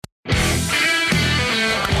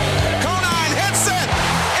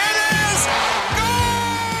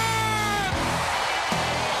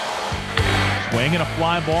Swing and a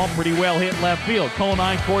fly ball, pretty well hit left field.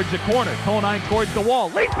 Conine towards the corner. Conine towards the wall.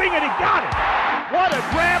 Leaping, and he got it. What a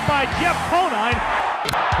grab by Jeff Conine.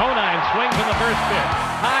 Conine swings in the first pitch.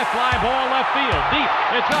 High fly ball left field. Deep.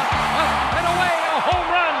 It's up, and away. A home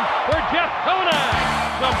run for Jeff Conine.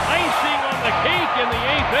 Some icing on the cake in the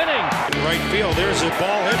 8th inning. Right field. There's a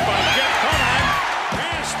ball hit by Jeff Conine.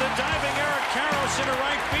 Past the diving Eric Karros into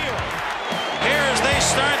right field. Here as they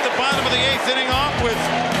start the bottom of the 8th inning off with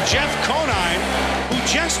Jeff Conine, who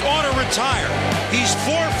just ought to retire. He's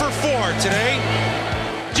 4 for 4 today.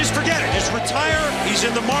 Just forget it. Just retire. He's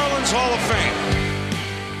in the Marlins Hall of Fame.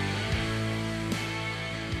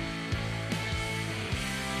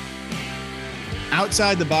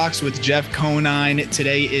 Outside the Box with Jeff Conine.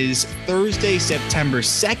 Today is Thursday, September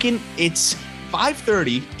 2nd. It's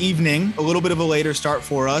 5:30 evening, a little bit of a later start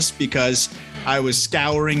for us because I was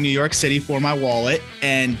scouring New York City for my wallet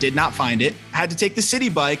and did not find it. Had to take the city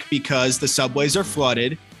bike because the subways are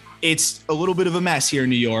flooded. It's a little bit of a mess here in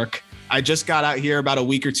New York. I just got out here about a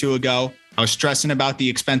week or two ago. I was stressing about the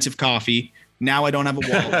expensive coffee. Now I don't have a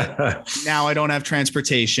wallet. Now I don't have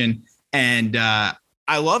transportation. And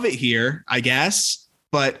I love it here, I guess.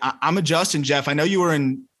 But I'm adjusting, Jeff. I know you were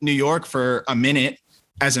in New York for a minute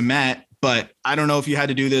as a Met, but I don't know if you had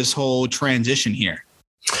to do this whole transition here.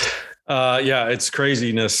 Yeah, it's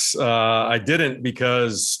craziness. I didn't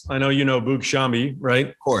because I know you know Boog Shambi, right?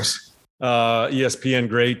 Of course. ESPN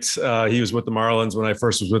great. He was with the Marlins when I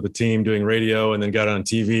first was with the team doing radio and then got on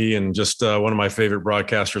TV and just one of my favorite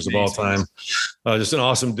broadcasters of all time. Just an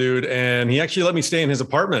awesome dude. And he actually let me stay in his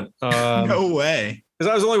apartment. No way.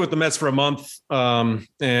 Because I was only with the Mets for a month.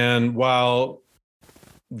 And while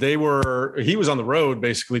he was on the road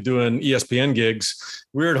basically doing ESPN gigs.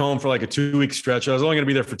 We were at home for like a 2-week stretch. I was only going to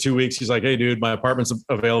be there for 2 weeks. He's like, hey, dude, my apartment's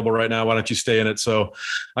available right now. Why don't you stay in it? So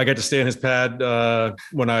I got to stay in his pad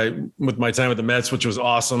with my time with the Mets, which was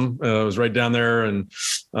awesome. It was right down there in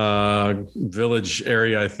Village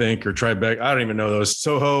area, I think, or Tribeca. I don't even know those.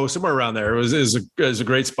 Soho, somewhere around there. It was a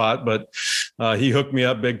great spot, but he hooked me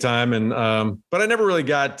up big time. And but I never really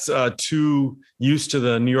got too used to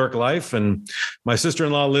the New York life. And my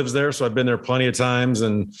sister-in-law lives there, so I've been there plenty of times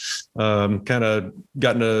and kind of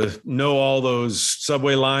gotten to know all those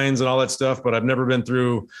subway lines and all that stuff, but I've never been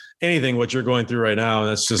through anything what you're going through right now. And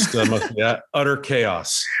that's just must be utter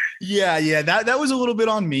chaos. Yeah. That was a little bit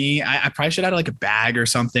on me. I probably should have had like a bag or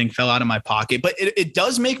something, fell out of my pocket, but it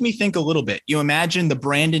does make me think a little bit. You imagine the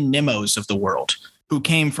Brandon Nimmo's of the world who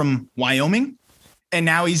came from Wyoming and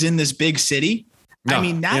now he's in this big city. No, I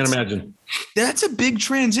mean, can't imagine. That's a big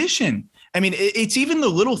transition. I mean, it's even the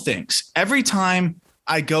little things. Every time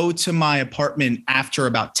I go to my apartment after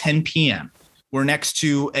about 10 p.m., we're next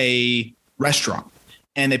to a restaurant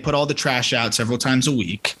and they put all the trash out several times a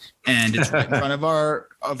week. And it's right in front of our.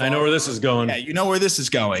 I know where this is going. Yeah, you know where this is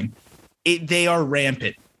going. They are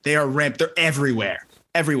rampant. They're everywhere.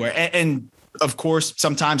 And of course,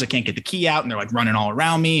 sometimes I can't get the key out and they're like running all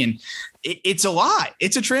around me. And it's a lot.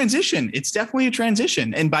 It's a transition. It's definitely a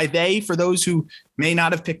transition. And by they, for those who may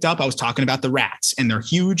not have picked up, I was talking about the rats, and they're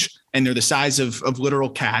huge and they're the size of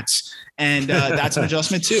literal cats. And that's an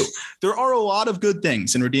adjustment too. There are a lot of good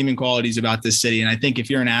things and redeeming qualities about this city. And I think if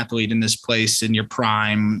you're an athlete in this place in your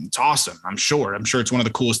prime, it's awesome. I'm sure it's one of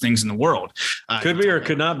the coolest things in the world. Could be or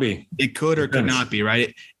could not be. It could or could not be,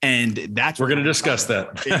 right? And that's we're going to discuss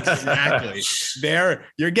that. Exactly.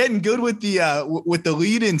 You're getting good with the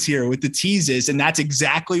lead-ins here, with the teases, and that's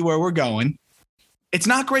exactly where we're going. It's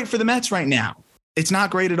not great for the Mets right now. It's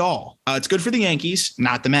not great at all. It's good for the Yankees,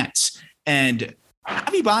 not the Mets. And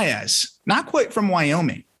Javi Baez, not quite from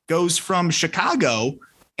Wyoming, goes from Chicago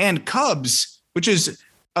and Cubs, which is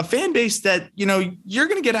a fan base that, you're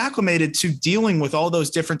going to get acclimated to dealing with all those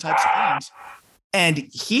different types of things. And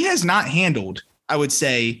he has not handled, I would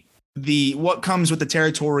say, what comes with the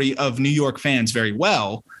territory of New York fans very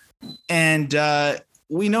well. And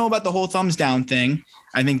we know about the whole thumbs down thing.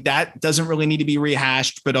 I think that doesn't really need to be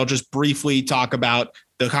rehashed, but I'll just briefly talk about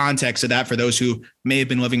the context of that for those who may have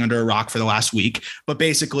been living under a rock for the last week. But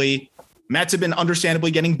basically, Mets have been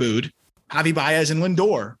understandably getting booed. Javi Baez and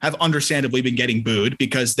Lindor have understandably been getting booed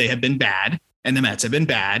because they have been bad and the Mets have been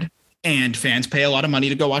bad. And fans pay a lot of money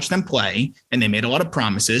to go watch them play. And they made a lot of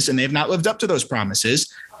promises and they have not lived up to those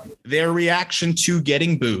promises. Their reaction to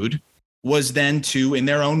getting booed was then to, in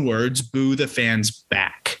their own words, boo the fans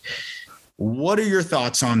back. What are your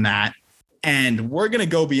thoughts on that? And we're going to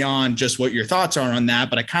go beyond just what your thoughts are on that,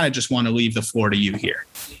 but I kind of just want to leave the floor to you here.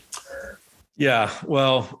 Yeah,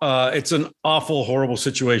 well, it's an awful, horrible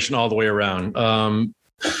situation all the way around.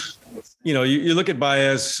 You look at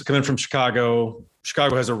Baez coming from Chicago.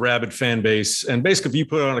 Chicago has a rabid fan base, and basically if you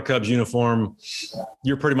put on a Cubs uniform,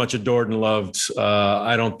 you're pretty much adored and loved.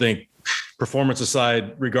 I don't think, performance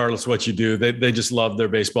aside, regardless of what you do, they just love their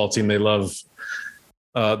baseball team. They love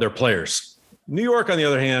their players. New York, on the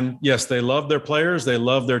other hand, yes, they love their players. They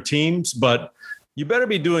love their teams, but you better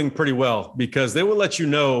be doing pretty well, because they will let you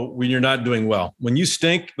know when you're not doing well. When you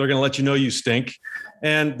stink, they're going to let you know you stink.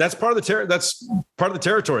 And that's part of the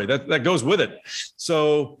territory that goes with it.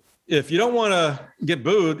 So if you don't want to get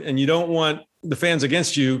booed and you don't want the fans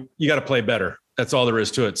against you, you got to play better. That's all there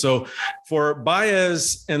is to it. So for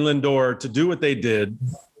Baez and Lindor to do what they did,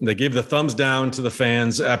 they gave the thumbs down to the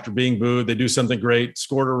fans after being booed. They do something great,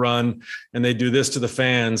 scored a run, and they do this to the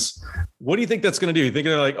fans. What do you think that's going to do? You think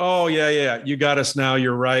they're like, oh, yeah, you got us now.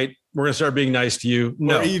 You're right. We're going to start being nice to you.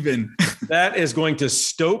 No, or even that is going to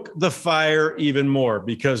stoke the fire even more,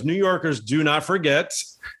 because New Yorkers do not forget,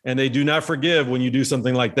 and they do not forgive when you do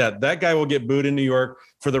something like that. That guy will get booed in New York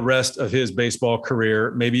for the rest of his baseball career,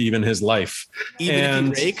 maybe even his life.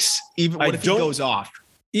 Even if he rakes, what if he goes off?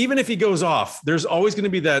 Even if he goes off, there's always going to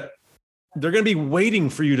be that. They're going to be waiting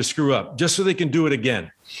for you to screw up just so they can do it again.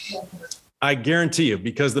 I guarantee you,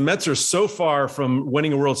 because the Mets are so far from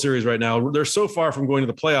winning a World Series right now. They're so far from going to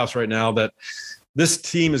the playoffs right now that this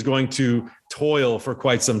team is going to toil for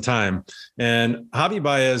quite some time. And Javi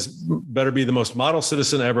Baez better be the most model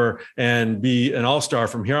citizen ever and be an all-star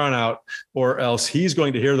from here on out, or else he's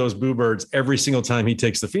going to hear those boo birds every single time he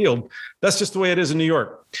takes the field. That's just the way it is in New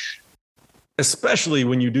York, especially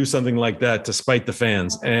when you do something like that to spite the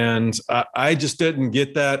fans. And I just didn't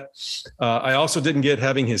get that. I also didn't get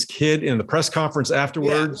having his kid in the press conference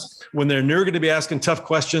afterwards when they're never going to be asking tough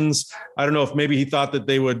questions. I don't know if maybe he thought that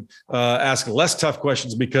they would ask less tough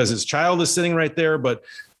questions because his child is sitting right there, but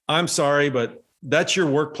I'm sorry, but that's your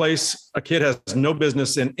workplace. A kid has no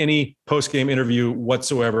business in any post-game interview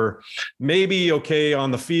whatsoever. Maybe okay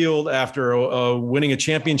on the field after winning a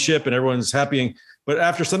championship and everyone's happy. But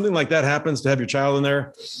after something like that happens, to have your child in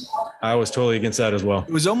there, I was totally against that as well.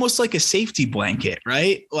 It was almost like a safety blanket,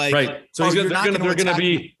 right? Like, right. So they're going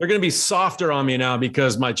to be softer on me now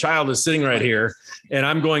because my child is sitting right here, and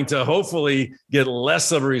I'm going to hopefully get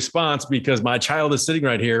less of a response because my child is sitting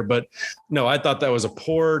right here. But no, I thought that was a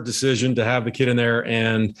poor decision to have the kid in there.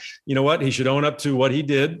 And you know what? He should own up to what he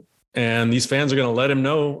did. And these fans are going to let him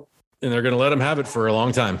know, and they're going to let him have it for a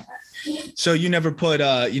long time. So you never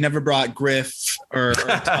brought Griff or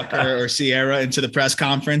Tucker or Sierra into the press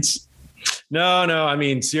conference? No. I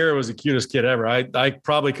mean, Sierra was the cutest kid ever. I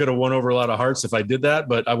probably could have won over a lot of hearts if I did that,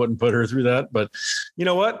 but I wouldn't put her through that. But you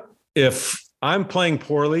know what? If I'm playing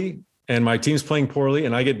poorly and my team's playing poorly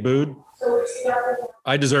and I get booed,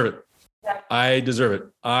 I deserve it. I deserve it.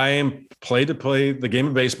 I am paid to play the game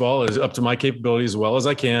of baseball is up to my capability as well as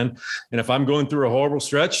I can. And if I'm going through a horrible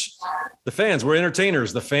stretch, the fans, we're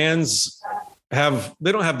entertainers. The fans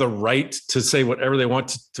they don't have the right to say whatever they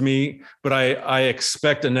want to me, but I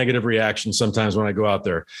expect a negative reaction sometimes when I go out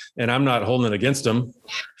there, and I'm not holding it against them.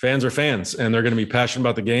 Fans are fans, and they're going to be passionate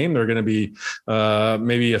about the game. They're going to be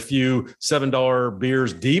maybe a few $7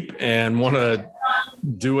 beers deep and want to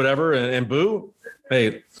do whatever and boo.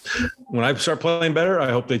 Hey, when I start playing better,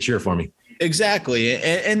 I hope they cheer for me. Exactly.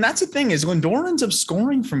 And that's the thing is when Lindor ends up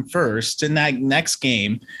scoring from first in that next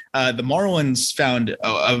game, the Marlins found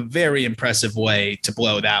a very impressive way to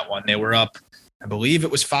blow that one. They were up, I believe it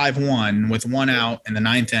was 5-1 with one out in the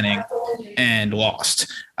ninth inning and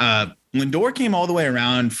lost. Lindor came all the way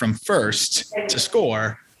around from first to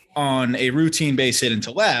score on a routine base hit into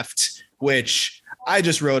left, which I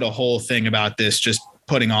just wrote a whole thing about this, just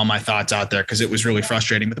putting all my thoughts out there because it was really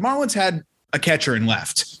frustrating. But the Marlins had a catcher in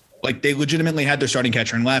left. Like they legitimately had their starting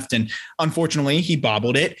catcher in left. And unfortunately, he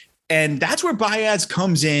bobbled it. And that's where Baez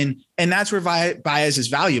comes in. And that's where Baez is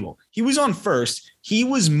valuable. He was on first. He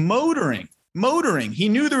was motoring. He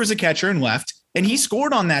knew there was a catcher in left. And he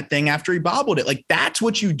scored on that thing after he bobbled it. Like that's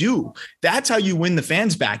what you do. That's how you win the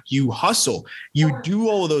fans back. You hustle. You do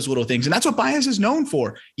all of those little things. And that's what Baez is known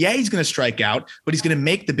for. Yeah, he's going to strike out, but he's going to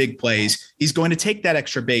make the big plays. He's going to take that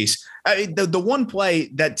extra base. The one play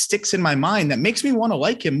that sticks in my mind that makes me want to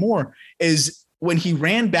like him more is when he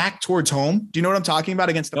ran back towards home. Do you know what I'm talking about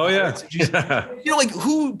against the Pirates? Yeah. You know, like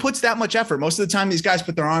who puts that much effort? Most of the time these guys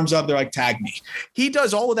put their arms up. They're like, tag me. He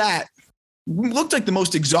does all of that. Looked like the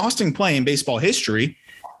most exhausting play in baseball history,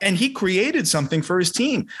 and he created something for his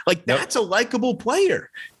team. Like that's a likable player.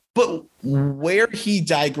 But where he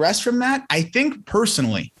digressed from that, I think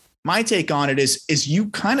personally, my take on it is you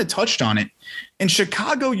kind of touched on it. In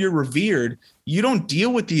Chicago, you're revered. You don't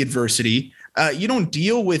deal with the adversity. you don't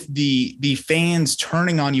deal with the fans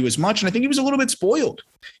turning on you as much. And I think he was a little bit spoiled.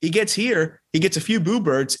 He gets here, he gets a few boo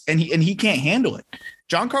birds, and he can't handle it.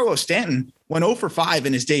 Giancarlo Stanton went 0 for 5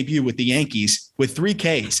 in his debut with the Yankees with 3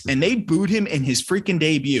 Ks, and they booed him in his freaking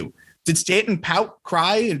debut. Did Stanton pout,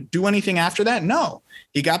 cry, and do anything after that? No.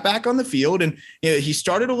 He got back on the field, and he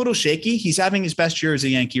started a little shaky. He's having his best year as a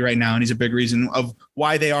Yankee right now, and he's a big reason of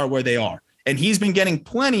why they are where they are. And he's been getting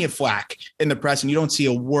plenty of flack in the press, and you don't see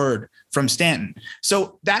a word from Stanton.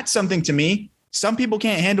 So that's something to me. Some people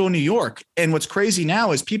can't handle New York. And what's crazy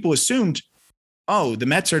now is people assumed, oh, the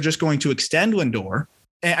Mets are just going to extend Lindor.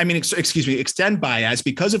 Extend Baez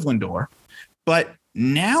because of Lindor. But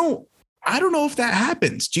now I don't know if that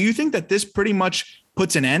happens. Do you think that this pretty much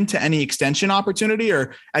puts an end to any extension opportunity,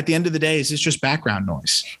 or at the end of the day, is this just background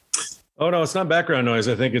noise? Oh, no, it's not background noise.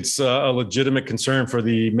 I think it's a legitimate concern for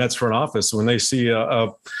the Mets front office when they see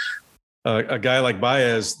a guy like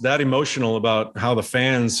Baez that emotional about how the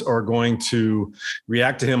fans are going to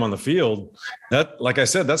react to him on the field. That, like I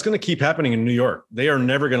said, that's going to keep happening in New York. They are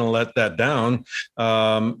never going to let that down.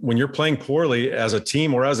 When you're playing poorly as a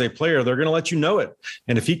team or as a player, they're going to let you know it.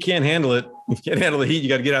 And if he can't handle it, if you can't handle the heat, you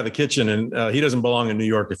got to get out of the kitchen. And he doesn't belong in New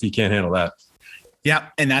York if he can't handle that. Yeah,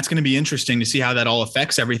 and that's going to be interesting to see how that all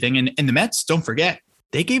affects everything. And the Mets, don't forget,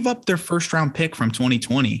 they gave up their first round pick from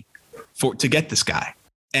 2020 to get this guy.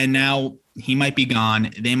 And now he might be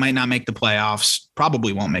gone. They might not make the playoffs,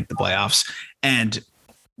 probably won't make the playoffs. And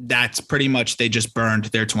that's pretty much, they just burned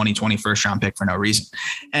their 2020 first round pick for no reason.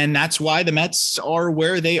 And that's why the Mets are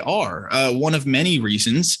where they are. One of many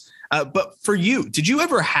reasons. But for you, did you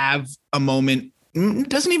ever have a moment? It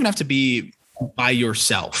doesn't even have to be by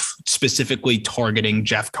yourself, specifically targeting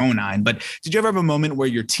Jeff Conine, but did you ever have a moment where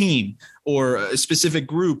your team or a specific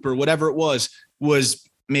group or whatever it was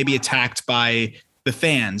maybe attacked by the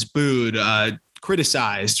fans, booed,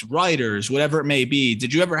 criticized, writers, whatever it may be?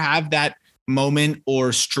 Did you ever have that moment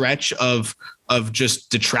or stretch of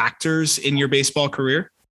just detractors in your baseball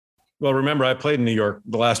career? Well, remember, I played in New York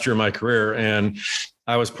the last year of my career, and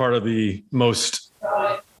I was part of the most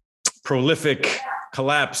prolific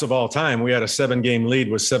collapse of all time. We had a 7-game lead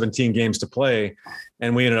with 17 games to play,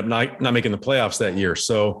 and we ended up not making the playoffs that year.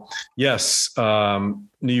 So yes,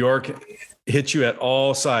 New York hit you at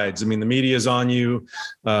all sides. I mean, the media is on you.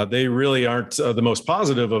 They really aren't the most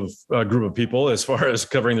positive of a group of people as far as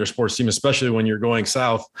covering their sports team, especially when you're going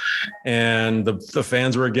south. And the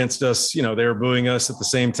fans were against us. They were booing us at the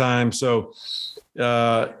same time. So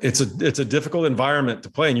it's a difficult environment to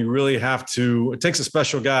play, and you really have to. It takes a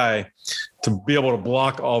special guy to be able to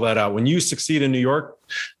block all that out. When you succeed in New York,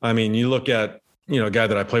 I mean, you look at a guy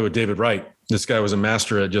that I played with, David Wright. This guy was a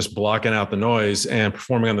master at just blocking out the noise and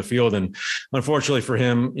performing on the field. And unfortunately for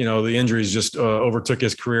him, the injuries just overtook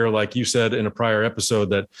his career. Like you said in a prior episode,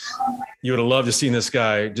 that you would have loved to see this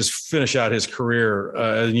guy just finish out his career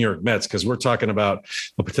at the New York Mets, because we're talking about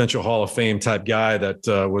a potential Hall of Fame type guy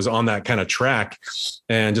that was on that kind of track,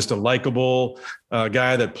 and just a likable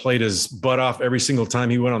guy that played his butt off every single time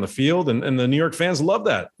he went on the field. And the New York fans love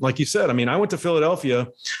that. Like you said, I mean, I went to Philadelphia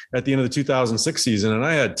at the end of the 2006 season, and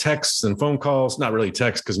I had texts and phone calls, not really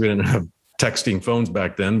texts because we didn't have texting phones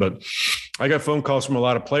back then, but I got phone calls from a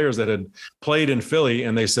lot of players that had played in Philly,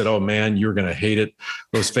 and they said, "Oh man, you're going to hate it.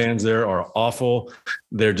 Those fans there are awful.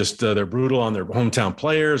 They're just, they're brutal on their hometown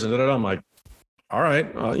players." And I'm like, all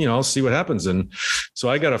right, I'll see what happens. And so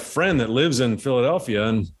I got a friend that lives in Philadelphia,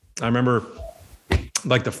 and I remember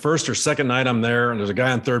like the first or second night I'm there, and there's a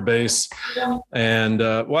guy on third base, and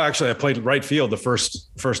actually I played right field the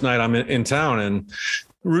first night I'm in town, and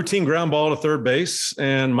routine ground ball to third base.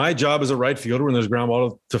 And my job as a right fielder when there's ground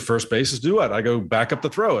ball to first base is do what? I go back up the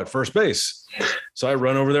throw at first base. So I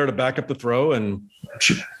run over there to back up the throw, and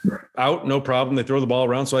out, no problem. They throw the ball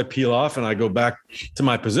around. So I peel off and I go back to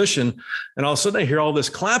my position, and all of a sudden I hear all this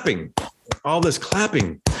clapping.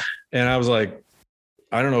 And I was like,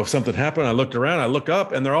 I don't know if something happened. I looked around, I look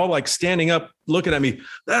up, and they're all like standing up, looking at me.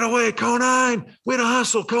 That away, Conine, way to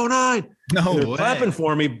hustle, Conine. No way. Clapping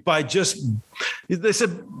for me by just, they said,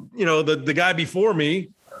 the guy before me,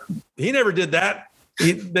 he never did that.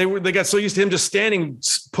 They got so used to him just standing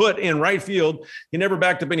put in right field. He never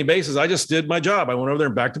backed up any bases. I just did my job. I went over there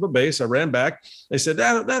and backed up a base. I ran back. They said,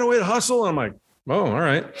 that away to hustle. And I'm like, oh, all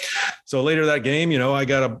right. So later that game, I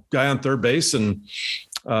got a guy on third base, and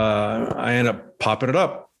I ended up popping it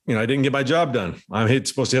up. I didn't get my job done. I'm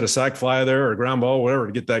supposed to hit a sac fly there or a ground ball, whatever,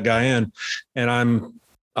 to get that guy in. And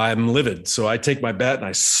I'm livid. So I take my bat and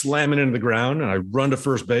I slam it into the ground, and I run to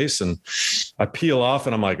first base, and I peel off,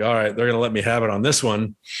 and I'm like, all right, they're going to let me have it on this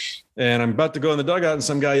one. And I'm about to go in the dugout, and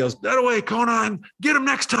some guy yells, "That away, Conine, get him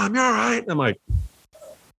next time. You're all right." And I'm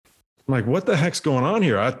I'm like, what the heck's going on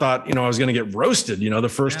here? I thought, I was going to get roasted, the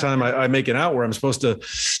first time I make it out where I'm supposed to.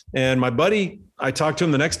 And my buddy, I talked to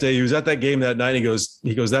him the next day. He was at that game that night. He goes,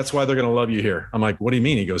 that's why they're going to love you here. I'm like, what do you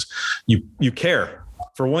mean? He goes, you care.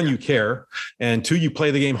 For one, you care. And two, you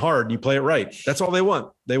play the game hard and you play it right. That's all they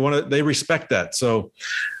want. They respect that. So,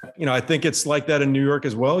 I think it's like that in New York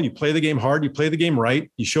as well. You play the game hard, you play the game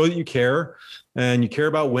right, you show that you care and you care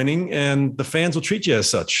about winning, and the fans will treat you as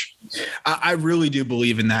such. I really do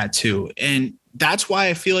believe in that too. And that's why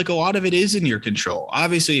I feel like a lot of it is in your control.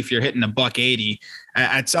 Obviously, if you're hitting $180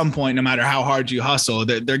 at some point, no matter how hard you hustle,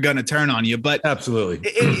 they're going to turn on you. But absolutely,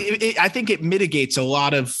 I think it mitigates a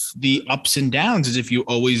lot of the ups and downs as if you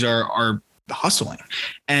always are hustling.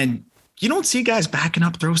 And you don't see guys backing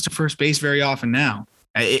up throws to first base very often now.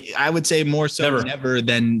 I would say more so never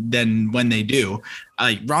than when they do.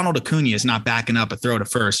 Ronald Acuna is not backing up a throw to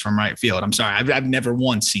first from right field. I'm sorry. I've never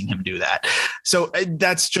once seen him do that. So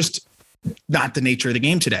that's just not the nature of the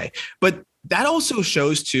game today. But that also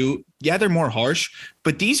shows too, they're more harsh,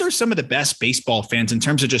 but these are some of the best baseball fans in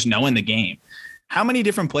terms of just knowing the game. How many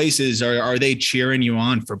different places are they cheering you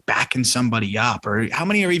on for backing somebody up, or how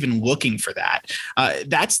many are even looking for that?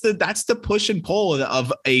 That's the push and pull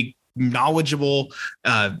of a knowledgeable,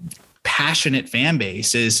 passionate fan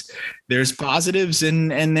base. Is there's positives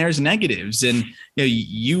and there's negatives, and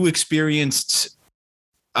you experienced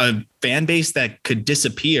a fan base that could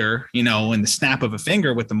disappear, in the snap of a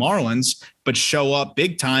finger with the Marlins, but show up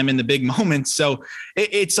big time in the big moments. So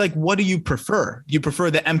it's like, what do you prefer? Do you prefer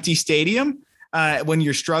the empty stadium when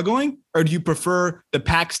you're struggling, or do you prefer the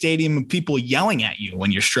packed stadium of people yelling at you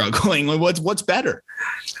when you're struggling? What's better?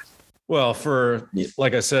 Well,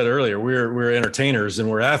 like I said earlier, we're entertainers and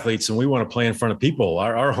we're athletes, and we want to play in front of people.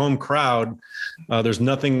 Our home crowd, there's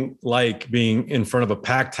nothing like being in front of a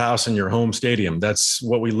packed house in your home stadium. That's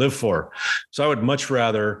what we live for. So I would much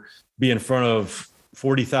rather be in front of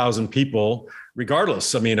 40,000 people,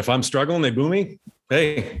 regardless. I mean, if I'm struggling, they boo me.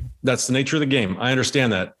 Hey, that's the nature of the game. I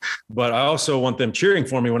understand that. But I also want them cheering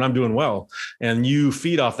for me when I'm doing well. And you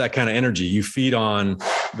feed off that kind of energy. You feed on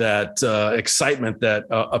that excitement that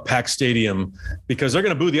a packed stadium, because they're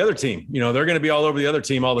going to boo the other team. They're going to be all over the other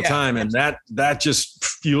team all the time. And that just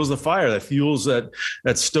fuels the fire. That fuels that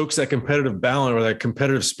stokes that competitive balance or that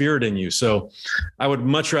competitive spirit in you. So I would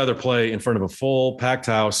much rather play in front of a full packed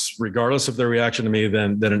house, regardless of their reaction to me,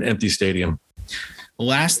 than an empty stadium.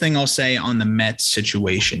 Last thing I'll say on the Mets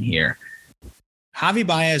situation here. Javi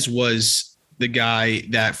Baez was the guy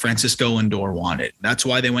that Francisco Lindor wanted. That's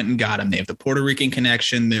why they went and got him. They have the Puerto Rican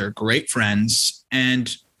connection. They're great friends,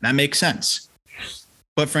 and that makes sense.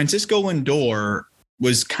 But Francisco Lindor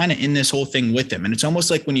was kind of in this whole thing with him. And it's almost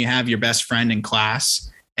like when you have your best friend in class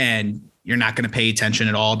and you're not going to pay attention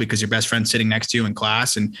at all because your best friend's sitting next to you in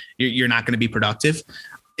class and you're not going to be productive.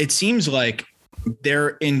 It seems like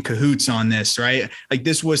they're in cahoots on this, right? Like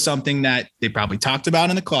this was something that they probably talked about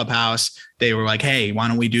in the clubhouse. They were like, hey, why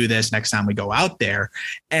don't we do this next time we go out there?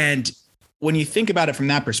 And when you think about it from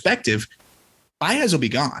that perspective, Baez will be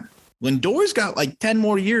gone. Lindor's got like 10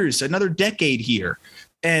 more years, another decade here.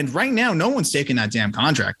 And right now, no one's taking that damn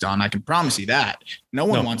contract on. I can promise you that. No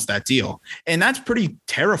one wants that deal. And that's pretty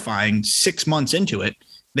terrifying 6 months into it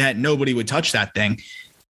that nobody would touch that thing.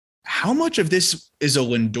 How much of this is a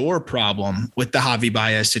Lindor problem with the Javi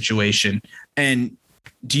Baez situation? And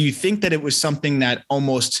do you think that it was something that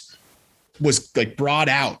almost was like brought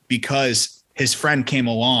out because his friend came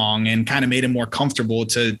along and kind of made him more comfortable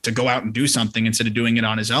to go out and do something instead of doing it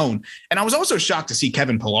on his own? And I was also shocked to see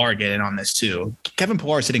Kevin Pillar get in on this too. Kevin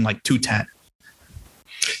Pillar is hitting like 210.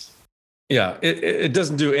 Yeah, it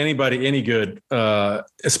doesn't do anybody any good,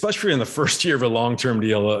 especially in the first year of a long-term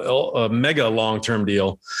deal, a mega long-term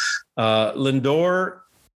deal. Lindor,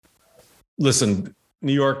 listen,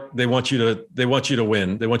 New York, they want you to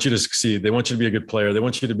win. They want you to succeed. They want you to be a good player. They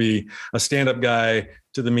want you to be a stand-up guy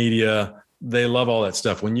to the media. They love all that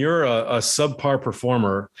stuff. When you're a subpar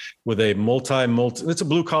performer with a multi, it's a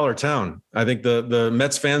blue collar town. I think the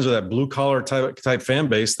Mets fans are that blue collar type fan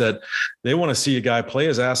base that they want to see a guy play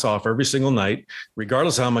his ass off every single night,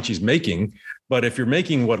 regardless of how much he's making. But if you're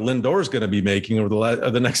making what Lindor is going to be making over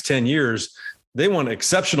the next 10 years, they want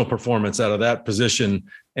exceptional performance out of that position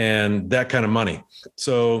and that kind of money.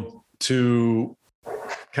 So to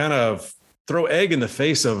kind of throw egg in the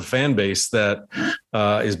face of a fan base that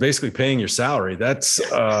is basically paying your salary, that's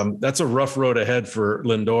a rough road ahead for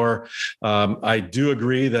Lindor. I do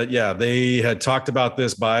agree that, they had talked about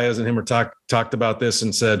this. Baez and him were talked about this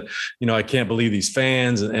and said, I can't believe these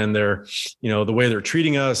fans and they're, the way they're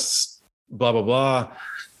treating us, blah, blah, blah.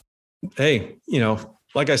 Hey,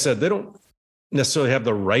 like I said, they don't necessarily have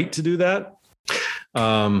the right to do that.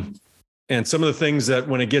 And some of the things that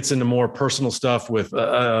when it gets into more personal stuff with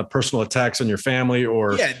personal attacks on your family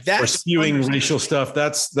or spewing racial stuff,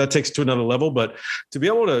 that takes it to another level. But to be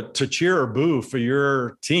able to cheer or boo for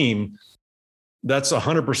your team, that's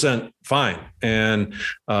 100% fine. And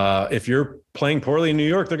if you're playing poorly in New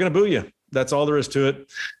York, they're going to boo you. That's all there is to it.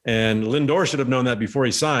 And Lindor should have known that before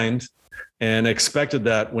he signed and expected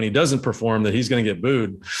that when he doesn't perform, that he's going to get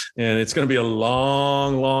booed. And it's going to be a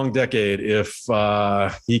long, long decade if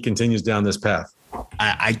he continues down this path.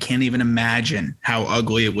 I can't even imagine how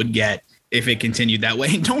ugly it would get if it continued that way.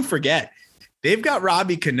 And don't forget, they've got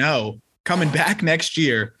Robbie Cano coming back next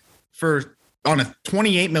year on a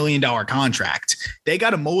 $28 million contract. They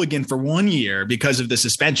got a mulligan for 1 year because of the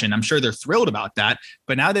suspension. I'm sure they're thrilled about that.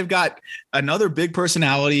 But now they've got another big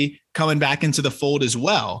personality coming back into the fold as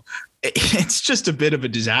well. It's just a bit of a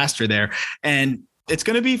disaster there. And it's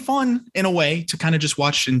going to be fun in a way to kind of just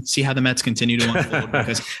watch and see how the Mets continue to unfold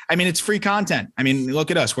because it's free content.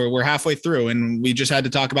 Look at us. We're halfway through and we just had to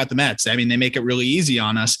talk about the Mets. They make it really easy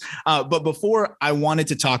on us. But before, I wanted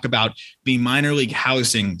to talk about the minor league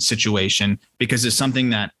housing situation because it's something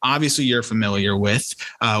that obviously you're familiar with,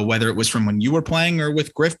 whether it was from when you were playing or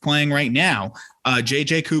with Griff playing right now.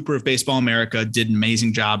 JJ Cooper of Baseball America did an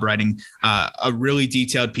amazing job writing a really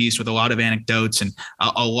detailed piece with a lot of anecdotes and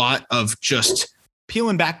a lot of just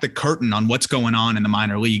peeling back the curtain on what's going on in the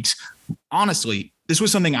minor leagues. Honestly, this was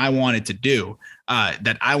something I wanted to do,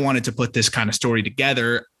 that I wanted to put this kind of story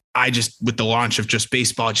together. With the launch of Just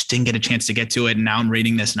Baseball, I just didn't get a chance to get to it. And now I'm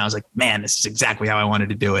reading this and I was like, man, this is exactly how I wanted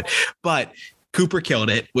to do it. But Cooper killed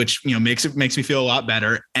it, which, makes me feel a lot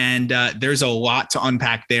better. And there's a lot to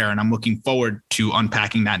unpack there. And I'm looking forward to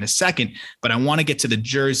unpacking that in a second. But I want to get to the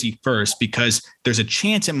jersey first because there's a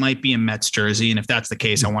chance it might be a Mets jersey. And if that's the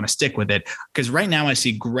case, I want to stick with it because right now I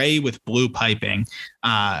see gray with blue piping.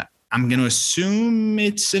 I'm going to assume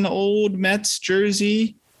it's an old Mets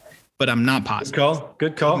jersey, but I'm not positive.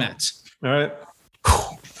 Good call. Mets. All right.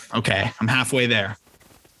 Okay. I'm halfway there.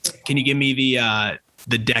 Can you give me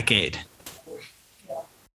the decade?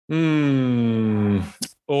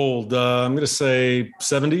 Old. I'm going to say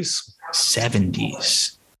 70s.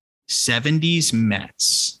 70s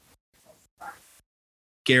Mets.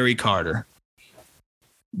 Gary Carter.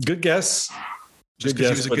 Good guess. Just because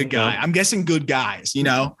he was a good guy. I'm guessing good guys,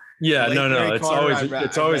 Yeah, no.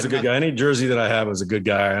 It's always a good guy. Any jersey that I have is a good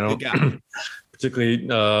guy. I don't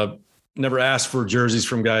particularly never asked for jerseys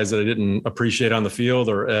from guys that I didn't appreciate on the field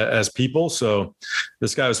or as people. So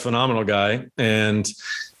this guy was a phenomenal guy. And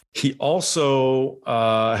he also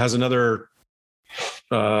has another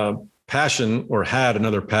passion or had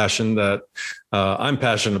another passion that I'm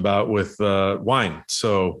passionate about with wine.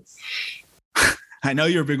 So I know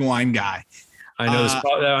you're a big wine guy. I know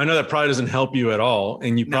I know that probably doesn't help you at all.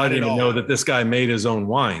 And you probably didn't even know that this guy made his own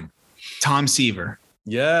wine. Tom Seaver.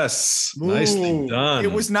 Yes. Ooh, nicely done.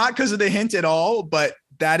 It was not because of the hint at all, but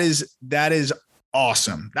that is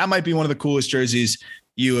awesome. That might be one of the coolest jerseys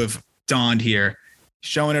you have donned here.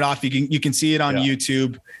 Showing it off. You can see it on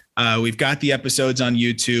YouTube. We've got the episodes on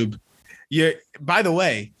YouTube. By the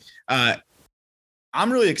way,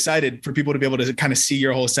 I'm really excited for people to be able to kind of see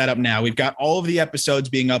your whole setup now. We've got all of the episodes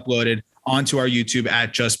being uploaded onto our YouTube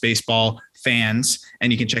at Just Baseball Fans,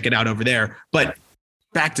 and you can check it out over there. But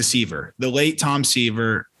back to Seaver, the late Tom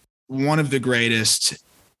Seaver, one of the greatest.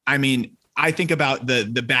 I think about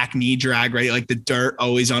the back knee drag, right? Like the dirt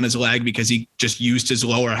always on his leg because he just used his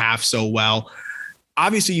lower half so well.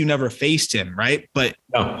 Obviously you never faced him, right? But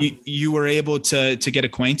no. you were able to get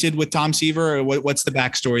acquainted with Tom Seaver, or what's the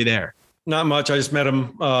backstory there? Not much. I just met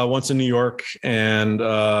him once in New York, and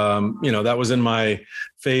that was in my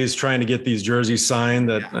phase trying to get these jerseys signed.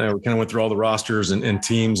 We kind of went through all the rosters and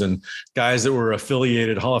teams and guys that were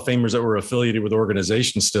affiliated, Hall of Famers that were affiliated with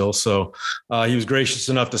organizations still. So he was gracious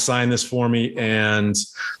enough to sign this for me, and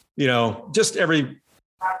just every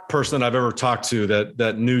person that I've ever talked to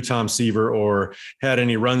that knew Tom Seaver or had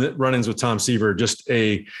any run-ins with Tom Seaver, just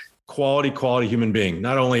a quality human being.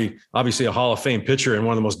 Not only obviously a Hall of Fame pitcher and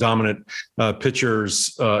one of the most dominant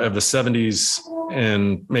pitchers of the 70s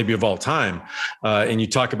and maybe of all time. And you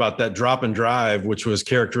talk about that drop and drive, which was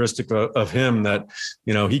characteristic of him, that,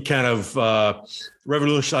 he kind of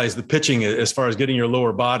revolutionized the pitching as far as getting your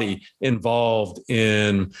lower body involved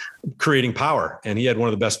in creating power. And he had one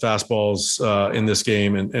of the best fastballs in this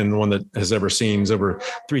game and one that has ever seen. He's over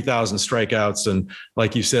 3,000 strikeouts. And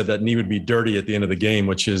like you said, that knee would be dirty at the end of the game,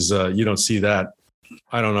 which is, you don't see that.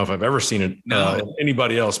 I don't know if I've ever seen it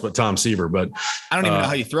anybody else but Tom Seaver, but I don't even know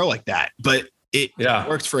how you throw like that, but it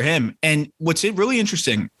worked for him. And what's really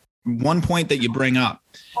interesting, one point that you bring up,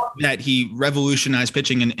 that he revolutionized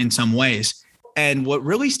pitching in some ways. And what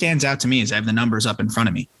really stands out to me is I have the numbers up in front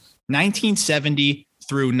of me. 1970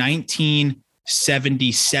 through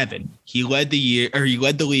 1977, he led the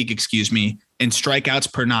league, in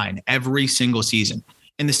strikeouts per 9 every single season.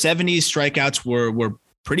 In the 70s, strikeouts were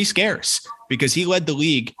pretty scarce because he led the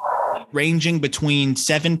league ranging between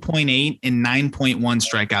 7.8 and 9.1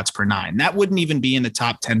 strikeouts per 9. That wouldn't even be in the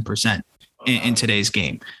top 10% in today's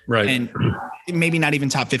game. Right. And maybe not even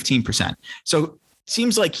top 15%. So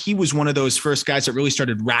seems like he was one of those first guys that really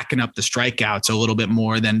started racking up the strikeouts a little bit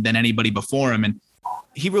more than anybody before him. And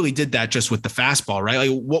he really did that just with the fastball, right?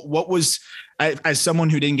 Like what was, as someone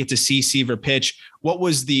who didn't get to see Seaver pitch, what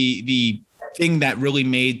was the thing that really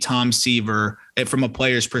made Tom Seaver, from a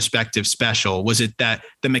player's perspective, special? Was it that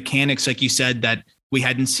the mechanics, like you said, that we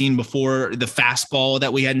hadn't seen before, the fastball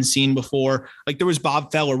that we hadn't seen before? Like there was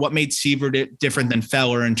Bob Feller. What made Seaver different than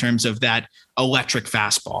Feller in terms of that electric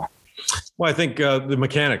fastball? Well, I think the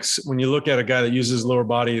mechanics, when you look at a guy that uses lower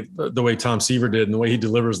body the way Tom Seaver did and the way he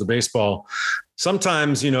delivers the baseball,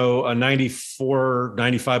 sometimes, a 94,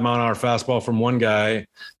 95 mile an hour fastball from one guy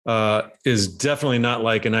is definitely not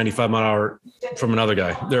like a 95 mile an hour from another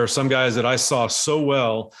guy. There are some guys that I saw so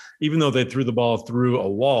well, even though they threw the ball through a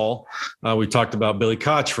wall. We talked about Billy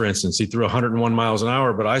Koch, for instance. He threw 101 miles an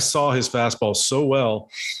hour, but I saw his fastball so well,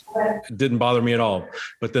 it didn't bother me at all.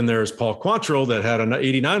 But then there's Paul Quantrill that had an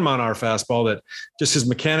 89 mile an hour fastball that just his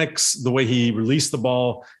mechanics, the way he released the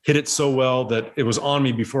ball, hit it so well that it was on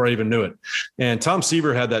me before I even knew it. And Tom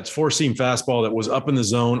Seaver had that four-seam fastball that was up in the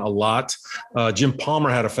zone a lot. Jim Palmer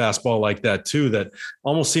had a fastball like that too, that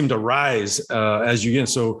almost seemed to rise as you get in.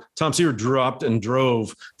 So Tom Seaver dropped and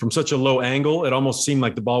drove from such a low angle, it almost seemed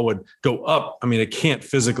like the ball would go up. I mean, it can't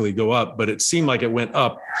physically go up, but it seemed like it went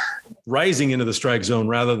up, rising into the strike zone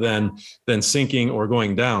rather than sinking or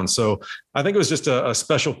going down. So I think it was just a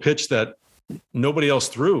special pitch that nobody else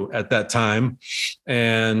threw at that time.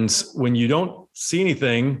 And when you don't see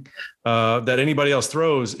anything that anybody else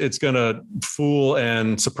throws, it's going to fool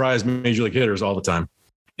and surprise major league hitters all the time.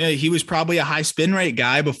 Yeah, he was probably a high spin rate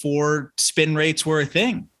guy before spin rates were a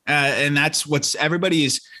thing. And that's what's everybody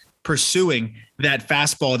is pursuing, that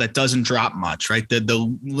fastball that doesn't drop much, right?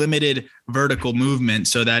 The limited vertical movement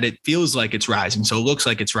so that it feels like it's rising. So it looks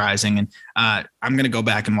like it's rising. And I'm going to go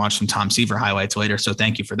back and watch some Tom Seaver highlights later. So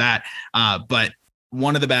thank you for that. But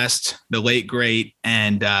one of the best, the late great,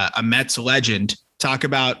 and a Mets legend. Talk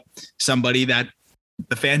about somebody that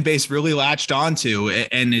the fan base really latched onto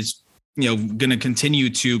and is, going to continue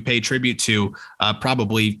to pay tribute to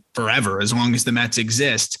probably forever, as long as the Mets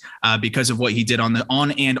exist, because of what he did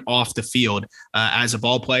on and off the field as a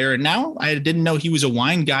ball player. And now I didn't know he was a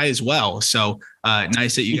wine guy as well. So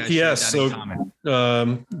nice that you guys shared that in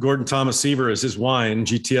common. Gordon Thomas Seaver is his wine.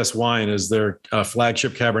 GTS Wine is their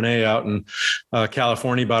flagship Cabernet out in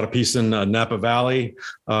California. Bought a piece in Napa Valley,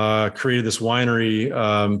 created this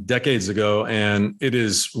winery decades ago, and it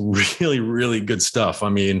is really, really good stuff. I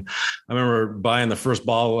mean, I remember buying the first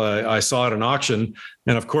bottle I saw at an auction,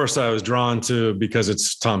 and of course I was drawn to because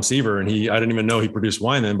it's Tom Seaver, and I didn't even know he produced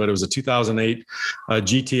wine then, but it was a 2008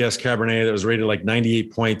 GTS Cabernet that was rated like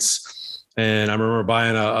 98 points. And I remember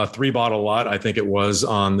buying a 3-bottle lot, I think it was,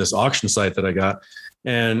 on this auction site that I got.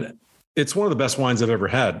 And it's one of the best wines I've ever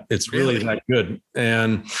had. It's really that good.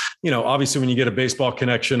 And, obviously when you get a baseball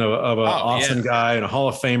connection of an awesome guy and a Hall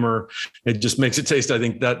of Famer, it just makes it taste, I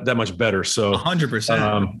think, that much better. So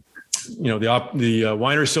 100%. The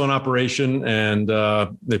winery's still in operation, and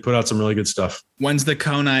they put out some really good stuff. When's the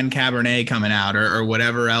Conine Cabernet coming out, or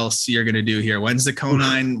whatever else you're going to do here? When's the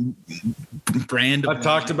Conine brand? I've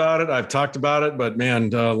talked about it, but man,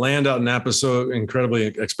 land out in Napa is so incredibly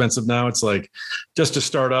expensive now. It's like just to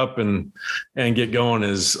start up and get going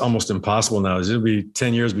is almost impossible now. It'll be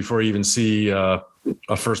 10 years before you even see a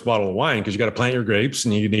first bottle of wine, because you got to plant your grapes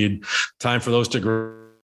and you need time for those to grow.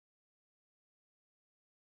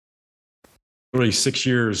 Really 6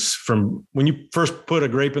 years from when you first put a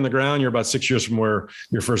grape in the ground, you're about 6 years from where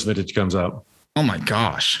your first vintage comes out. Oh my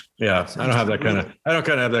gosh. Yeah. I don't have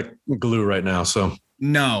that glue right now. So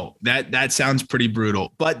no, that sounds pretty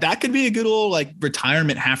brutal, but that could be a good little like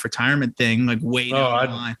half retirement thing, like way down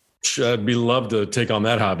the line. I'd be love to take on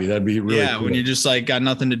that hobby. That'd be really cool. When you're just like got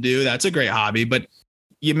nothing to do. That's a great hobby. But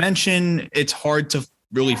you mentioned it's hard to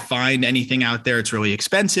really find anything out there. It's really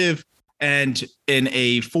expensive. And in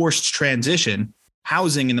a forced transition,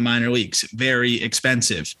 housing in the minor leagues, very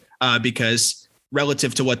expensive because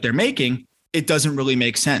relative to what they're making, it doesn't really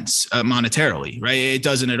make sense monetarily, right? It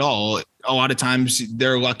doesn't at all. A lot of times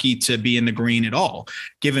they're lucky to be in the green at all,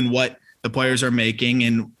 given what the players are making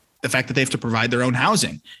and the fact that they have to provide their own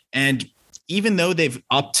housing. And even though they've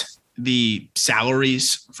upped the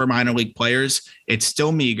salaries for minor league players, it's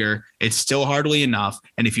still meager. It's still hardly enough.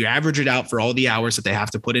 And if you average it out for all the hours that they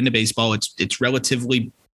have to put into baseball, it's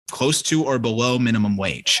relatively close to or below minimum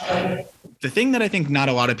wage. The thing that I think not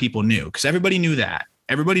a lot of people knew, because everybody knew that.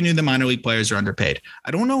 Everybody knew the minor league players are underpaid.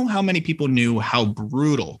 I don't know how many people knew how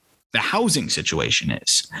brutal the housing situation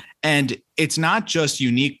is. And it's not just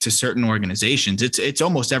unique to certain organizations. It's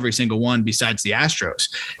almost every single one besides the Astros.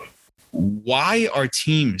 Why are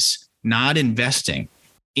teams not investing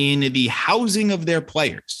in the housing of their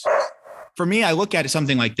players? For me, I look at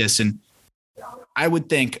something like this and I would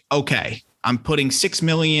think, okay, I'm putting $6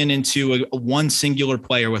 million into one singular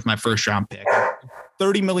player with my first round pick,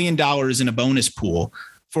 $30 million in a bonus pool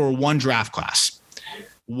for one draft class.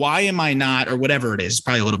 Why am I not, or whatever it is,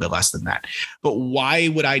 probably a little bit less than that, but why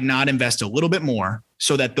would I not invest a little bit more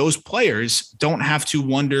so that those players don't have to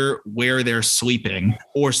wonder where they're sleeping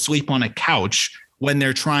or sleep on a couch when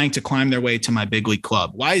they're trying to climb their way to my big league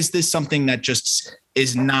club? Why is this something that just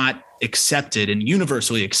is not accepted and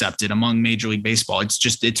universally accepted among Major League Baseball?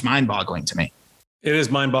 It's mind-boggling to me. It is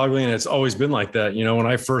mind-boggling, and it's always been like that. You know, when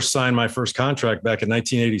I first signed my first contract back in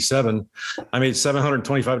 1987, I made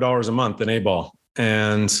 $725 a month in A-ball.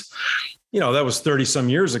 And, you know, that was 30 some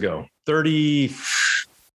years ago,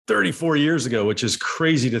 34 years ago, which is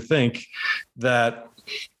crazy to think that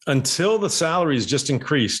until the salaries just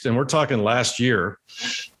increased. And we're talking last year,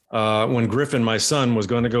 when Griffin, my son, was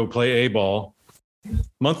going to go play A-ball,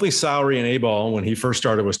 monthly salary in A-ball when he first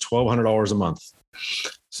started was $1,200 a month.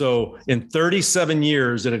 So in 37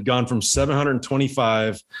 years, it had gone from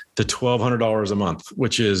 $725 to $1,200 a month,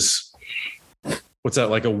 which is, what's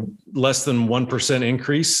that, like a less than 1%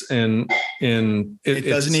 increase in it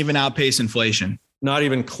doesn't even outpace inflation. Not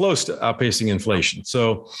even close to outpacing inflation.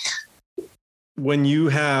 So when you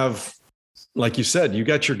have, like you said, you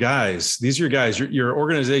got your guys, these are your guys, your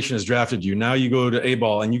organization has drafted you. Now you go to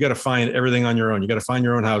A-ball and you got to find everything on your own. You got to find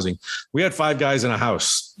your own housing. We had 5 guys in a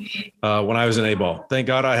house when I was in A-ball. Thank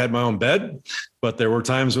God I had my own bed, but there were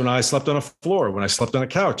times when I slept on a floor, when I slept on a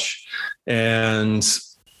couch. And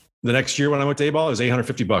the next year when I went to A-ball, it was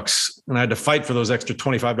 $850, and I had to fight for those extra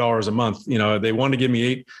 $25 a month. You know, they wanted to give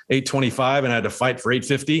me $825, and I had to fight for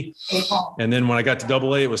 $850. And then when I got to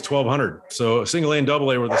AA, it was $1,200. So single A and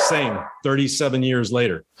AA were the same 37 years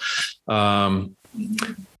later.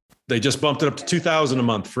 They just bumped it up to $2,000 a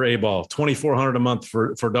month for A-ball, $2,400 a month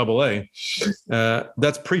for AA.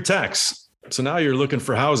 That's pre-tax. So now you're looking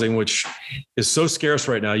for housing, which is so scarce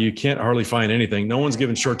right now. You can't hardly find anything. No one's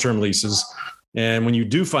giving short-term leases. And when you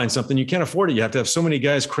do find something, you can't afford it. You have to have so many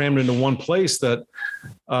guys crammed into one place that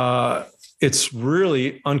it's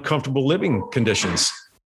really uncomfortable living conditions.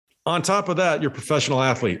 On top of that, you're a professional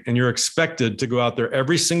athlete and you're expected to go out there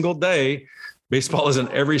every single day. Baseball is an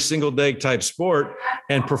every single day type sport,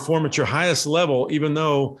 and perform at your highest level, even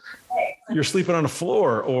though you're sleeping on a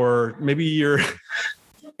floor or maybe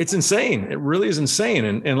it's insane. It really is insane.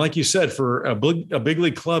 And like you said, for a big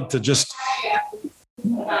league club to just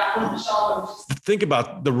think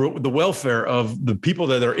about the welfare of the people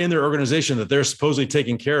that are in their organization that they're supposedly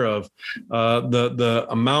taking care of, the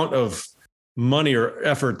amount of money or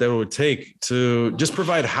effort that it would take to just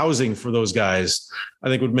provide housing for those guys, I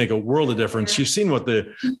think would make a world of difference. You've seen what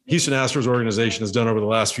the Houston Astros organization has done over the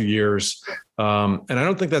last few years. And I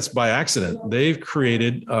don't think that's by accident. They've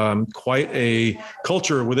created quite a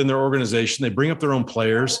culture within their organization. They bring up their own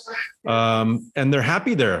players and they're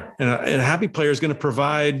happy there. And a happy player is going to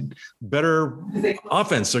provide better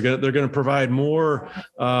offense. They're going to provide more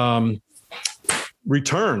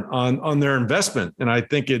return on their investment. And I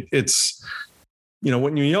think it's, you know,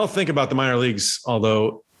 when you all think about the minor leagues,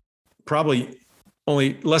 although probably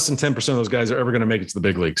only less than 10% of those guys are ever going to make it to the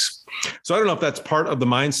big leagues. So I don't know if that's part of the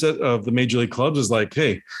mindset of the major league clubs, is like,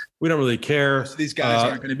 hey, we don't really care. So these guys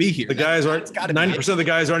aren't going to be here. The guys aren't, 90% of the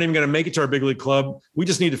guys aren't even going to make it to our big league club. We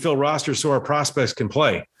just need to fill rosters so our prospects can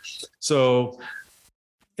play. So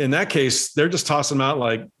in that case, they're just tossing them out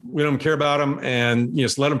like, we don't care about them, and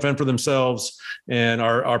just let them fend for themselves. And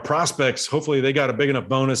our prospects, hopefully they got a big enough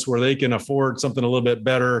bonus where they can afford something a little bit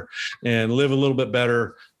better and live a little bit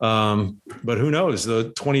better. But who knows, the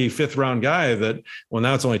 25th round guy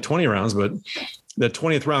now it's only 20 rounds, but the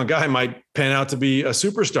 20th round guy might pan out to be a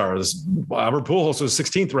superstar. This Albert Pujols was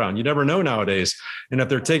 16th round. You never know nowadays. And if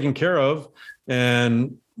they're taken care of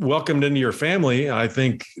and welcomed into your family, I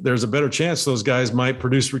think there's a better chance those guys might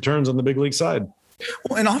produce returns on the big league side.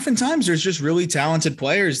 Well, and oftentimes there's just really talented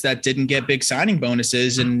players that didn't get big signing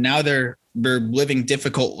bonuses, and now they're living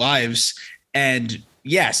difficult lives. And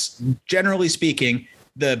yes, generally speaking,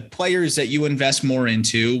 the players that you invest more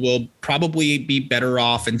into will probably be better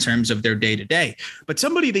off in terms of their day-to-day. But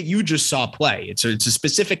somebody that you just saw play, it's a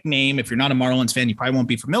specific name. If you're not a Marlins fan, you probably won't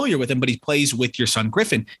be familiar with him, but he plays with your son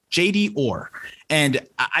Griffin, JD Orr. And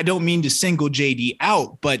I don't mean to single JD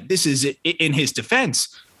out, but this is in his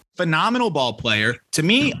defense. Phenomenal ball player. To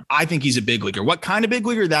me, I think he's a big leaguer. What kind of big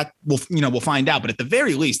leaguer, that we'll find out. But at the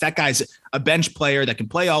very least, that guy's a bench player that can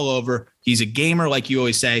play all over. He's a gamer, like you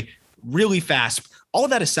always say, really fast. All of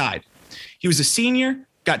that aside, he was a senior,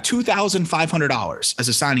 got $2,500 as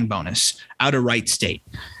a signing bonus out of Wright State.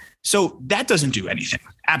 So that doesn't do anything.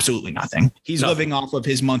 Absolutely nothing. He's living off of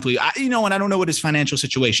his monthly, and I don't know what his financial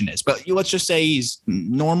situation is, but let's just say he's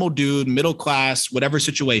normal dude, middle class, whatever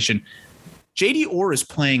situation. JD Orr is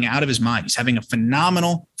playing out of his mind. He's having a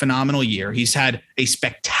phenomenal year. He's had a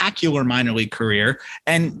spectacular minor league career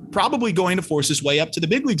and probably going to force his way up to the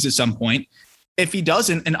big leagues at some point. If he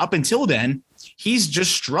doesn't, and up until then, he's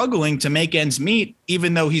just struggling to make ends meet,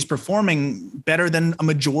 even though he's performing better than a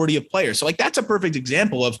majority of players. So that's a perfect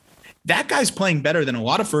example of that guy's playing better than a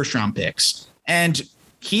lot of first round picks. And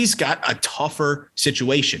he's got a tougher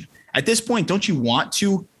situation. At this point, don't you want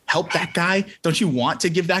to help that guy? Don't you want to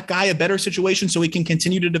give that guy a better situation so he can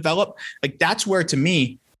continue to develop? That's where, to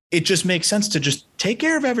me, it just makes sense to just take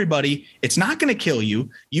care of everybody. It's not going to kill you.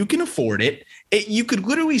 You can afford it. You could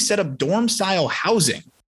literally set up dorm style housing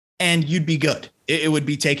and you'd be good. It would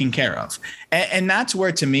be taken care of. And that's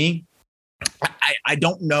where, to me, I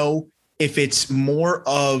don't know if it's more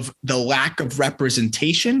of the lack of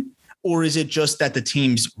representation, or is it just that the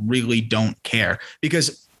teams really don't care?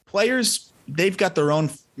 Because players, they've got their own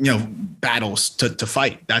battles to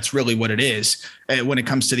fight. That's really what it is. When it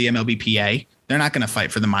comes to the MLBPA, they're not going to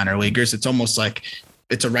fight for the minor leaguers. It's almost like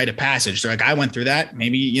it's a rite of passage. They're like, I went through that.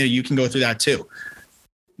 Maybe you can go through that too.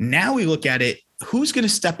 Now we look at it. Who's going to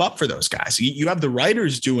step up for those guys? You have the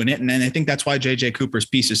writers doing it. And then I think that's why JJ Cooper's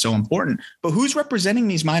piece is so important. But who's representing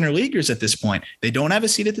these minor leaguers at this point? They don't have a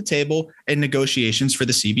seat at the table in negotiations for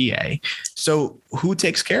the CBA. So who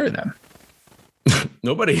takes care of them?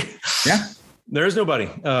 Nobody. Yeah. There's nobody.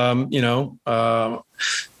 I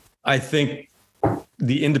think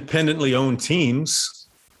the independently owned teams,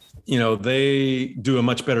 they do a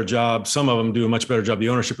much better job. Some of them do a much better job. The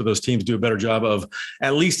ownership of those teams do a better job of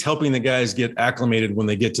at least helping the guys get acclimated when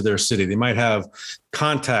they get to their city. They might have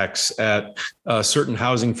contacts at certain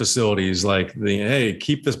housing facilities, like hey,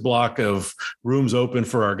 keep this block of rooms open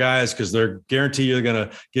for our guys because they're guaranteed they're going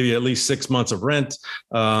to give you at least 6 months of rent.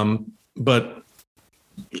 But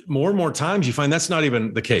more and more times you find that's not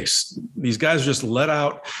even the case. These guys are just let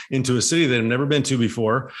out into a city they've never been to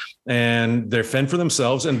before, and they're fend for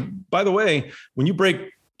themselves. And by the way, when you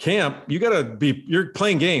break camp, you're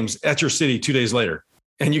playing games at your city 2 days later,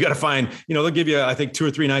 and you got to find, they'll give you, I think, 2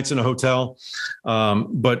 or 3 nights in a hotel.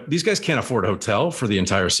 But these guys can't afford a hotel for the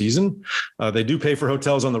entire season. They do pay for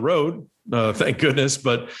hotels on the road, thank goodness,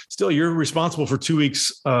 but still you're responsible for 2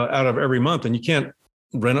 weeks out of every month, and you can't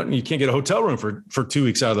get a hotel room for 2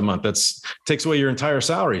 weeks out of the month. Takes away your entire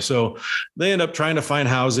salary. So they end up trying to find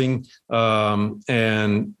housing.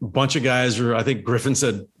 And a bunch of guys I think Griffin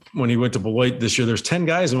said when he went to Beloit this year, there's 10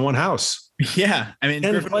 guys in one house. Yeah. I mean,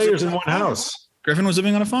 10 Griffin players in one house. Griffin was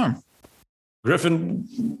living on a farm. Griffin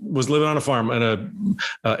was living on a farm in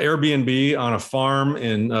a Airbnb on a farm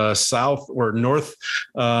in South or North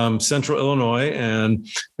Central Illinois, and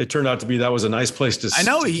it turned out to be that was a nice place to. I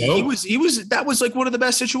know he was. That was like one of the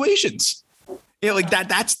best situations.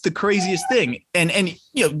 That's the craziest thing. And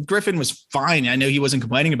Griffin was fine. I know he wasn't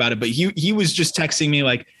complaining about it, but he was just texting me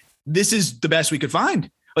like, "This is the best we could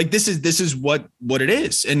find. Like this is what it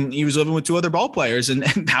is." And he was living with 2 other ball players, and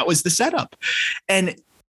that was the setup. And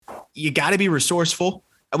you got to be resourceful.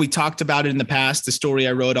 We talked about it in the past, the story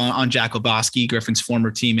I wrote on Jack Lebowski, Griffin's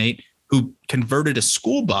former teammate, who converted a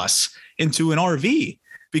school bus into an RV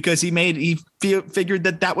because he figured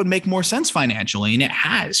that would make more sense financially, and it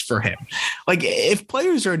has for him. Like, if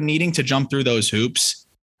players are needing to jump through those hoops,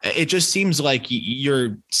 it just seems like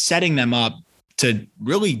you're setting them up to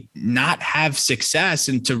really not have success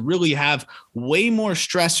and to really have way more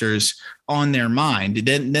stressors on their mind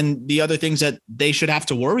than the other things that they should have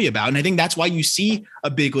to worry about. And I think that's why you see a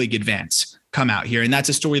big league advance come out here. And that's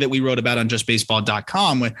a story that we wrote about on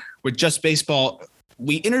justbaseball.com with Just Baseball.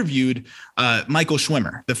 We interviewed Michael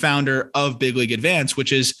Schwimmer, the founder of Big League Advance,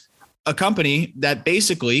 which is a company that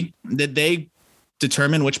basically they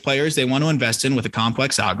determine which players they want to invest in with a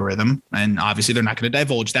complex algorithm. And obviously they're not going to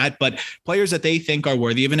divulge that, but players that they think are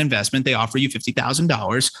worthy of an investment, they offer you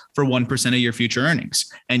 $50,000 for 1% of your future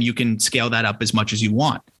earnings. And you can scale that up as much as you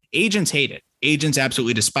want. Agents hate it. Agents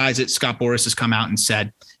absolutely despise it. Scott Boras has come out and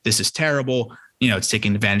said, this is terrible. it's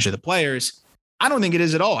taking advantage of the players. I don't think it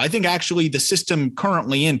is at all. I think actually the system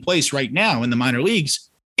currently in place right now in the minor leagues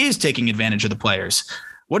is taking advantage of the players.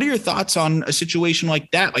 What are your thoughts on a situation like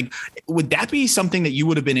that? Like, would that be something that you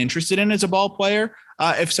would have been interested in as a ball player?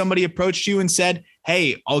 If somebody approached you and said,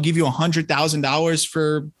 hey, I'll give you $100,000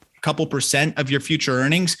 for a couple % of your future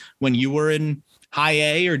earnings when you were in high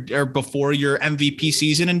A or before your MVP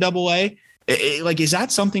season in double A? Is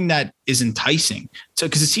that something that is enticing? So,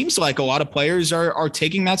 because it seems like a lot of players are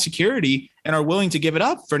taking that security and are willing to give it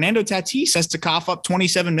up. Fernando Tatis has to cough up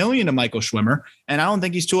 $27 million to Michael Schwimmer, and I don't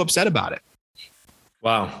think he's too upset about it.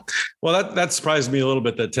 Wow. Well, that surprised me a little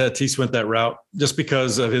bit that Tatis went that route just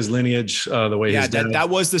because of his lineage, the way he's done it. That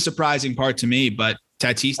was the surprising part to me, but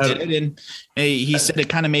Tatis did it. And he said it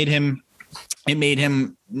kind of made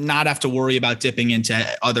him not have to worry about dipping into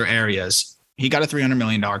other areas. He got a $300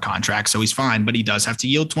 million contract, so he's fine, but he does have to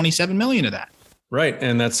yield $27 million of that. Right.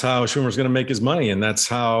 And that's how Schwimmer's going to make his money. And that's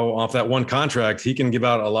how off that one contract, he can give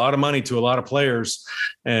out a lot of money to a lot of players.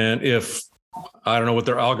 And if I don't know what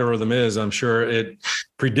their algorithm is, I'm sure it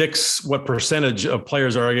predicts what percentage of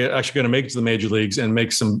players are actually going to make it to the major leagues and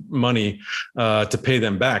make some money to pay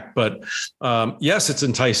them back. But yes, it's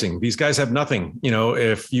enticing. These guys have nothing.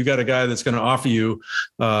 If you got a guy that's going to offer you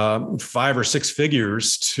 5 or 6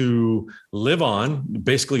 figures to live on,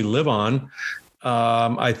 basically live on,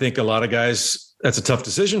 I think a lot of guys, that's a tough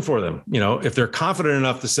decision for them. If they're confident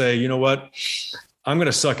enough to say, you know what, I'm going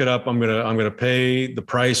to suck it up. I'm going to pay the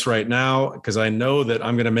price right now because I know that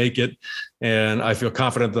I'm going to make it. And I feel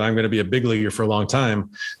confident that I'm going to be a big leaguer for a long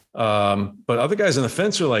time. But other guys on the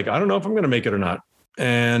fence are like, I don't know if I'm going to make it or not.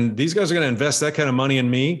 And these guys are going to invest that kind of money in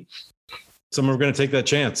me. Some are going to take that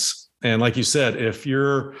chance. And like you said, if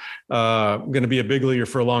you're going to be a big leaguer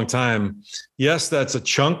for a long time, yes, that's a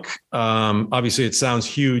chunk. Obviously, it sounds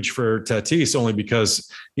huge for Tatis only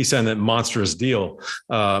because he signed that monstrous deal.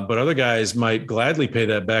 But other guys might gladly pay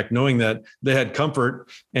that back, knowing that they had comfort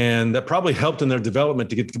and that probably helped in their development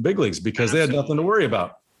to get to the big leagues because they had nothing to worry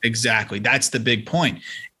about. Exactly. That's the big point.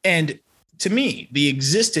 And to me, the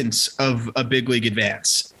existence of a big league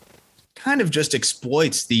advance kind of just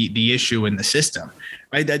exploits the issue in the system,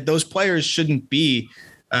 right? That those players shouldn't be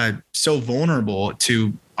so vulnerable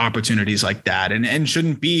to opportunities like that and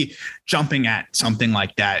shouldn't be jumping at something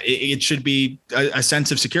like that. It should be a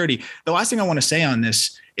sense of security. The last thing I want to say on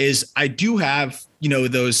this is I do have,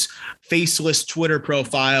 those faceless Twitter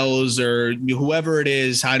profiles or whoever it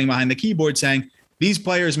is hiding behind the keyboard saying, these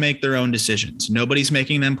players make their own decisions. Nobody's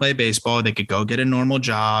making them play baseball. They could go get a normal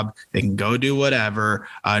job. They can go do whatever.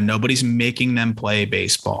 Nobody's making them play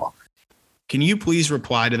baseball. Can you please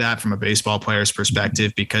reply to that from a baseball player's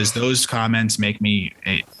perspective? Because those comments make me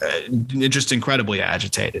just incredibly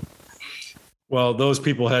agitated. Well, those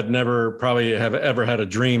people had never probably have ever had a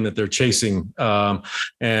dream that they're chasing.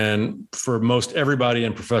 And for most everybody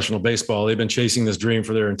in professional baseball, they've been chasing this dream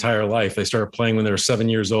for their entire life. They started playing when they were 7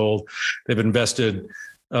 years old. They've invested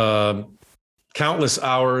countless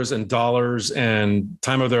hours and dollars and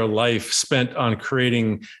time of their life spent on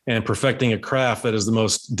creating and perfecting a craft that is the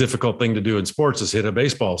most difficult thing to do in sports is hit a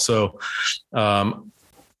baseball. So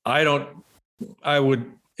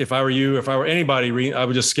if I were you, if I were anybody, I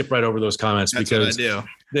would just skip right over those comments. That's because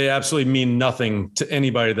they absolutely mean nothing to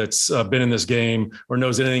anybody that's been in this game or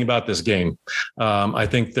knows anything about this game. I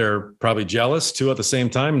think they're probably jealous too at the same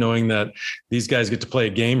time, knowing that these guys get to play a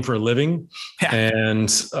game for a living. Yeah.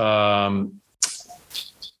 And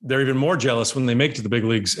they're even more jealous when they make it to the big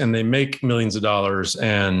leagues and they make millions of dollars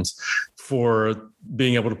and for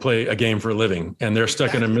being able to play a game for a living. And they're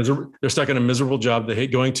stuck in a miserable job they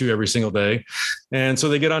hate going to every single day. And so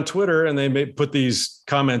they get on Twitter and they may put these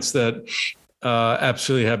comments that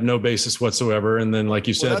absolutely have no basis whatsoever. And then, like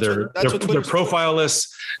you said, they're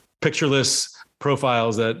profileless, pictureless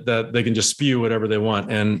profiles that they can just spew whatever they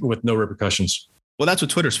want and with no repercussions. Well, that's what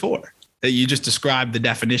Twitter's for. That you just described the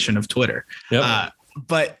definition of Twitter. Yep.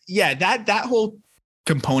 But yeah, that whole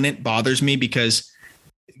component bothers me because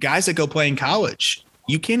guys that go play in college,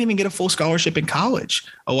 you can't even get a full scholarship in college.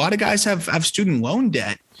 A lot of guys have student loan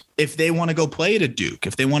debt if they want to go play at a Duke,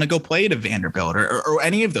 if they want to go play at a Vanderbilt or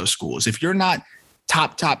any of those schools. If you're not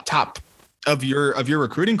top of your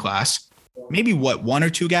recruiting class, maybe one or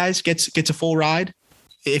two guys gets a full ride,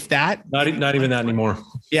 if that. Not even that anymore.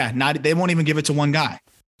 Yeah, they won't even give it to one guy.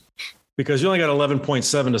 Because you only got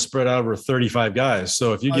 11.7 to spread out over 35 guys.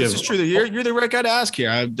 So if you give, this is true. You're the right guy to ask here.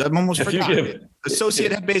 I'm almost forgot.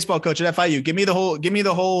 Associate head baseball coach at FIU. Give me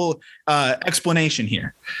the whole explanation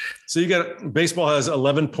here. So you got baseball has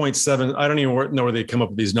 11.7. I don't even know where they come up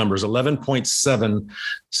with these numbers. 11.7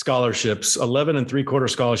 scholarships, 11 3/4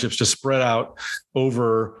 scholarships just spread out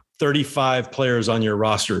over 35 players on your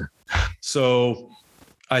roster. So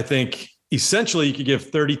I think essentially you could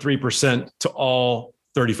give 33% to all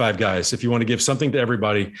 35 guys. If you want to give something to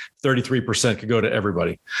everybody, 33% could go to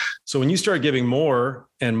everybody. So when you start giving more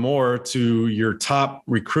and more to your top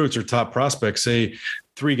recruits or top prospects, say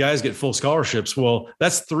 3 guys get full scholarships. Well,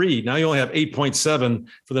 that's 3. Now you only have 8.7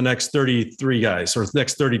 for the next 33 guys or the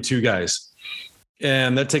next 32 guys.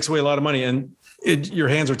 And that takes away a lot of money. And your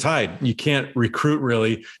hands are tied. You can't recruit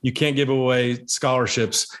really. You can't give away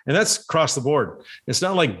scholarships. And that's across the board. It's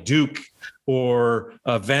not like Duke or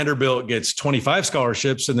Vanderbilt gets 25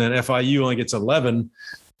 scholarships and then FIU only gets 11.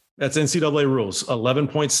 That's NCAA rules,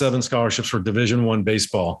 11.7 scholarships for Division I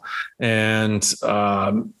baseball. And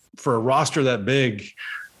for a roster that big,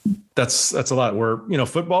 that's a lot. Where,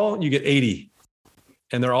 football, you get 80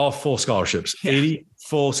 and they're all full scholarships, 80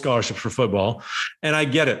 full scholarships for football. And I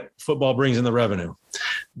get it. Football brings in the revenue.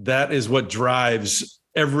 That is what drives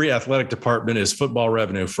every athletic department, is football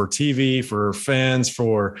revenue for TV, for fans,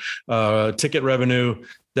 for ticket revenue.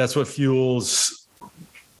 That's what fuels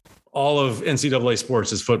all of NCAA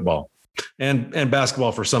sports, is football and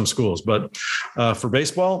basketball for some schools. But for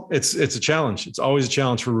baseball, it's a challenge. It's always a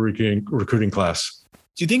challenge for recruiting class.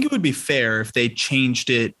 Do you think it would be fair if they changed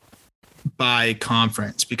it by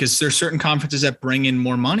conference? Because there's certain conferences that bring in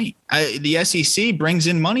more money. The SEC brings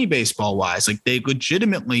in money baseball wise. Like, they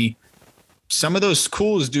legitimately, some of those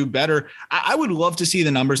schools do better. I would love to see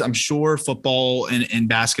the numbers. I'm sure football and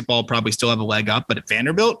basketball probably still have a leg up, but at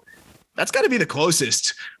Vanderbilt, that's got to be the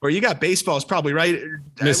closest. Where you got baseball is probably right.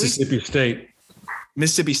 Mississippi State.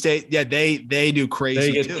 Yeah, they do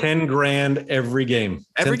crazy. They get $10,000 every game.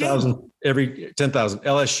 Every 10,000 every 10,000.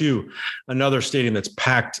 LSU, another stadium that's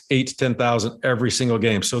packed 8 to 10,000 every single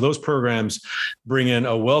game. So those programs bring in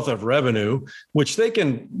a wealth of revenue, which they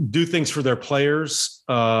can do things for their players.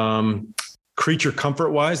 Creature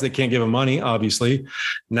comfort wise, they can't give them money, obviously.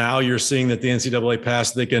 Now you're seeing that the NCAA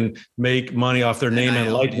passed, they can make money off their name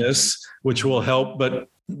and likeness, which will help, but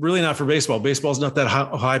really not for baseball. Baseball is not that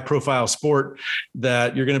high profile sport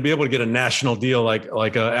that you're going to be able to get a national deal like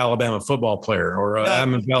a Alabama football player or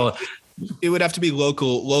Amabella. It would have to be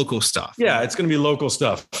local stuff. Yeah, it's going to be local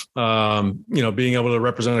stuff. Being able to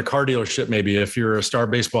represent a car dealership, maybe if you're a star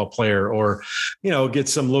baseball player, or, get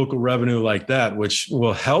some local revenue like that, which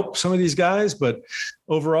will help some of these guys. But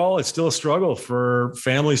overall, it's still a struggle for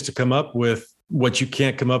families to come up with what you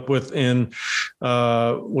can't come up with in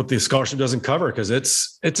what the scholarship doesn't cover, because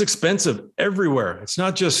it's expensive everywhere. It's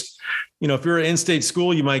not just, if you're an in-state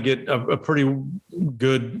school, you might get a pretty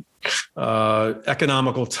good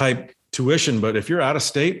economical type tuition, but if you're out of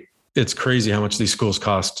state, it's crazy how much these schools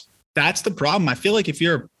cost. That's the problem. I feel like if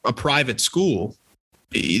you're a private school,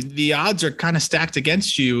 the odds are kind of stacked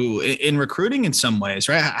against you in recruiting in some ways,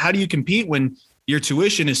 right? How do you compete when your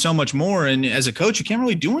tuition is so much more? And as a coach, you can't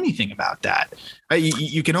really do anything about that. Right?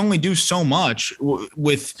 You can only do so much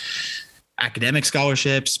with academic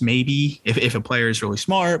scholarships, maybe if a player is really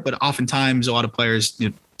smart, but oftentimes a lot of players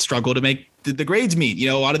struggle to make the grades meet.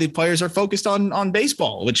 A lot of the players are focused on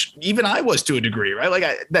baseball, which even I was to a degree, right? Like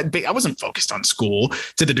I wasn't focused on school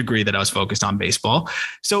to the degree that I was focused on baseball.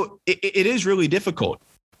 So it is really difficult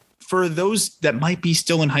for those that might be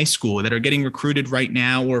still in high school that are getting recruited right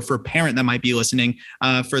now, or for a parent that might be listening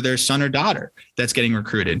for their son or daughter that's getting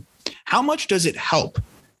recruited. How much does it help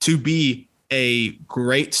to be a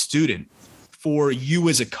great student for you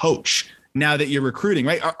as a coach now that you're recruiting,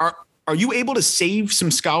 right? Are you able to save some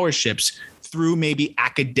scholarships through maybe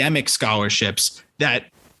academic scholarships that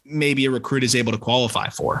maybe a recruit is able to qualify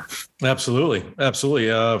for? Absolutely.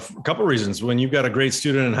 A couple of reasons. When you've got a great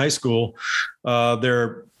student in high school,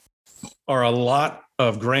 there are a lot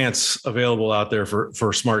of grants available out there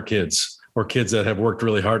for smart kids or kids that have worked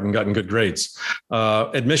really hard and gotten good grades.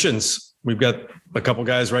 Admissions. We've got a couple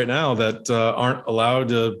guys right now that aren't allowed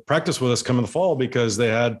to practice with us come in the fall because they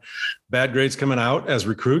had bad grades coming out as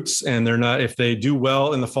recruits, and they're not. If they do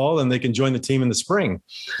well in the fall, then they can join the team in the spring.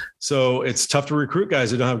 So it's tough to recruit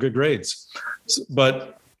guys who don't have good grades.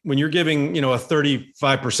 But when you're giving, a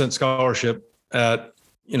 35% scholarship at,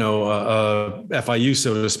 FIU,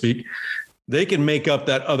 so to speak, they can make up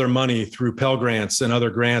that other money through Pell Grants and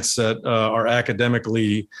other grants that are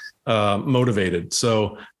academically motivated.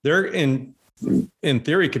 So they're in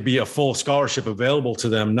theory could be a full scholarship available to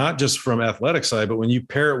them, not just from athletic side, but when you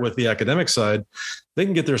pair it with the academic side, they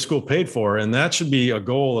can get their school paid for. And that should be a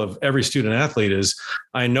goal of every student athlete. Is,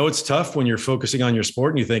 I know it's tough when you're focusing on your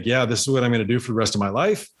sport and you think, yeah, this is what I'm going to do for the rest of my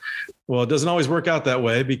life. Well, it doesn't always work out that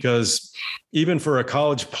way, because even for a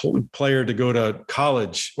college player to go to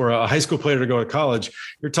college, or a high school player to go to college,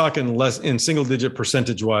 you're talking less in single digit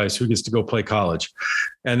percentage wise who gets to go play college.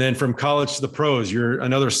 And then from college to the pros, you're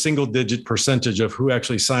another single digit percentage of who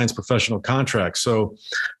actually signs professional contracts. So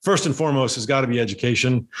first and foremost has got to be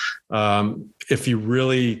education. If you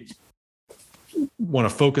really want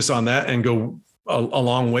to focus on that and go a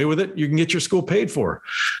long way with it, you can get your school paid for.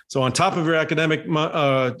 So on top of your academic,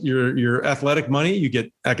 your athletic money, you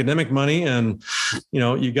get academic money, and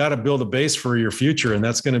you got to build a base for your future, and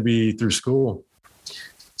that's going to be through school.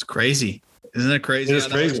 It's crazy, isn't it crazy? It is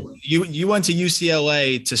crazy. You went to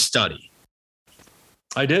UCLA to study.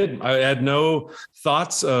 I did. I had no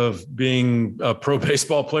thoughts of being a pro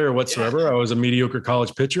baseball player whatsoever. I was a mediocre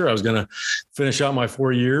college pitcher. I was going to finish out my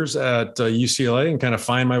 4 years at UCLA and kind of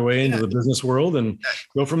find my way into the business world and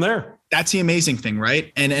go from there. That's the amazing thing,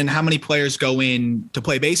 right? And how many players go in to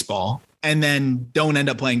play baseball and then don't end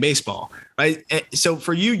up playing baseball, right? So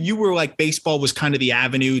for you, you were like, baseball was kind of the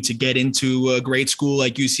avenue to get into a great school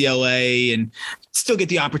like UCLA and still get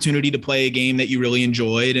the opportunity to play a game that you really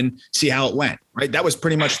enjoyed and see how it went, right? That was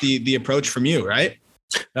pretty much the approach from you, right?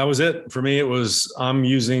 That was it. For me, it was, I'm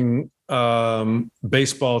using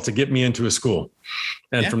baseball to get me into a school.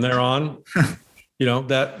 And from there on,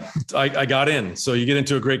 that I got in. So you get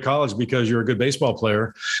into a great college because you're a good baseball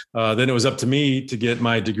player. Then it was up to me to get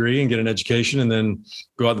my degree and get an education, and then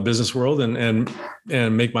go out in the business world and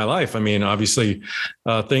make my life. I mean, obviously,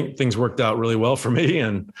 things worked out really well for me,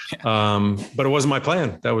 but it wasn't my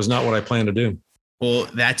plan. That was not what I planned to do. Well,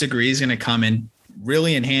 that degree is going to come in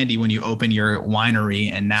really in handy when you open your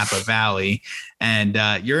winery in Napa Valley, and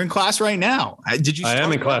you're in class right now. Did you? I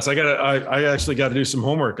am in class. I actually got to do some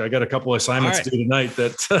homework. I got a couple of assignments to do tonight.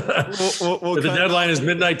 That the deadline is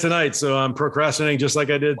midnight tonight, so I'm procrastinating just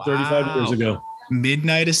like I did 35 years ago.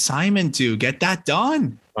 Midnight assignment due. Get that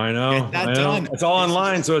done. I know. Get that done. It's all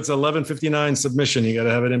online, so it's 11:59 submission. You got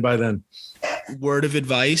to have it in by then. Word of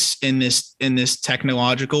advice in this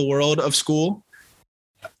technological world of school: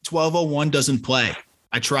 1201 doesn't play.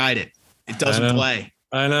 I tried it. It doesn't play.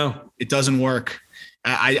 I know. It doesn't work.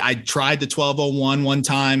 I tried the 1201 one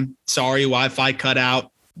time. Sorry, Wi-Fi cut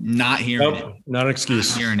out. Not hearing it. Not an excuse.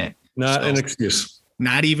 Not hearing it. Not an excuse.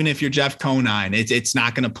 Not even if you're Jeff Conine. It's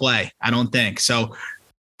not going to play, I don't think. So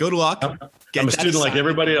good luck. I'm a student like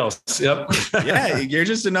everybody else. Yep. Yeah, you're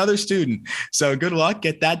just another student. So good luck.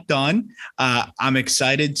 Get that done. I'm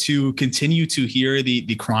excited to continue to hear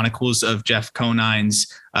the chronicles of Jeff Conine's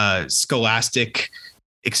scholastic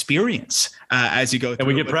experience as you go through. And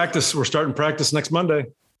we get practice. We're starting practice next Monday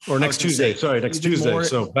or next Tuesday. Next Tuesday.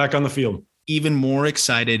 So back on the field. Even more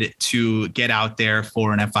excited to get out there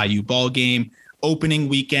for an FIU ball game. Opening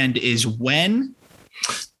weekend is when?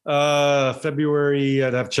 February.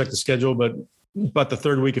 I'd have to check the schedule, but about the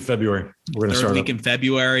third week of February, we're going to start. Third week in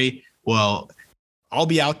February. Well, I'll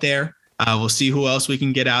be out there. We'll see who else we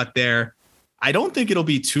can get out there. I don't think it'll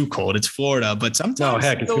be too cold. It's Florida, but sometimes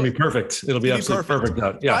it's going to be perfect. It'll be absolutely perfect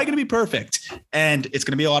out. Yeah, probably going to be perfect, and it's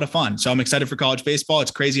going to be a lot of fun. So I'm excited for college baseball.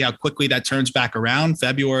 It's crazy how quickly that turns back around.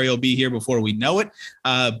 February will be here before we know it.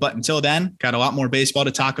 But until then, got a lot more baseball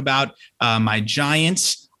to talk about. My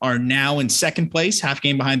Giants are now in second place, half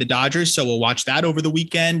game behind the Dodgers. So we'll watch that over the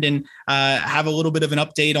weekend and have a little bit of an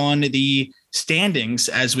update on the standings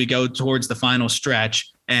as we go towards the final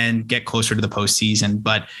stretch and get closer to the postseason.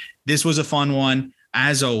 But this was a fun one,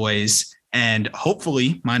 as always. And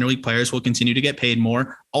hopefully minor league players will continue to get paid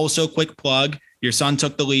more. Also, quick plug, your son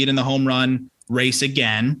took the lead in the home run race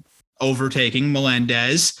again, overtaking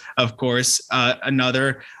Melendez. Of course,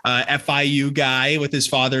 another FIU guy, with his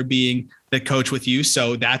father being the coach with you.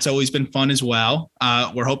 So that's always been fun as well.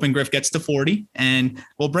 We're hoping Griff gets to 40, and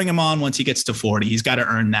we'll bring him on once he gets to 40. He's got to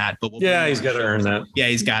earn that. But he's got to earn that. Yeah,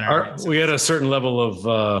 he's got to earn it. We had a certain level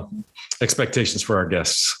of expectations for our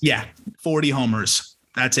guests. Yeah, 40 homers.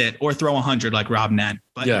 That's it. Or throw 100 like Rob Nett.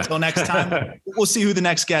 But until next time, we'll see who the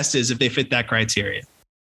next guest is if they fit that criteria.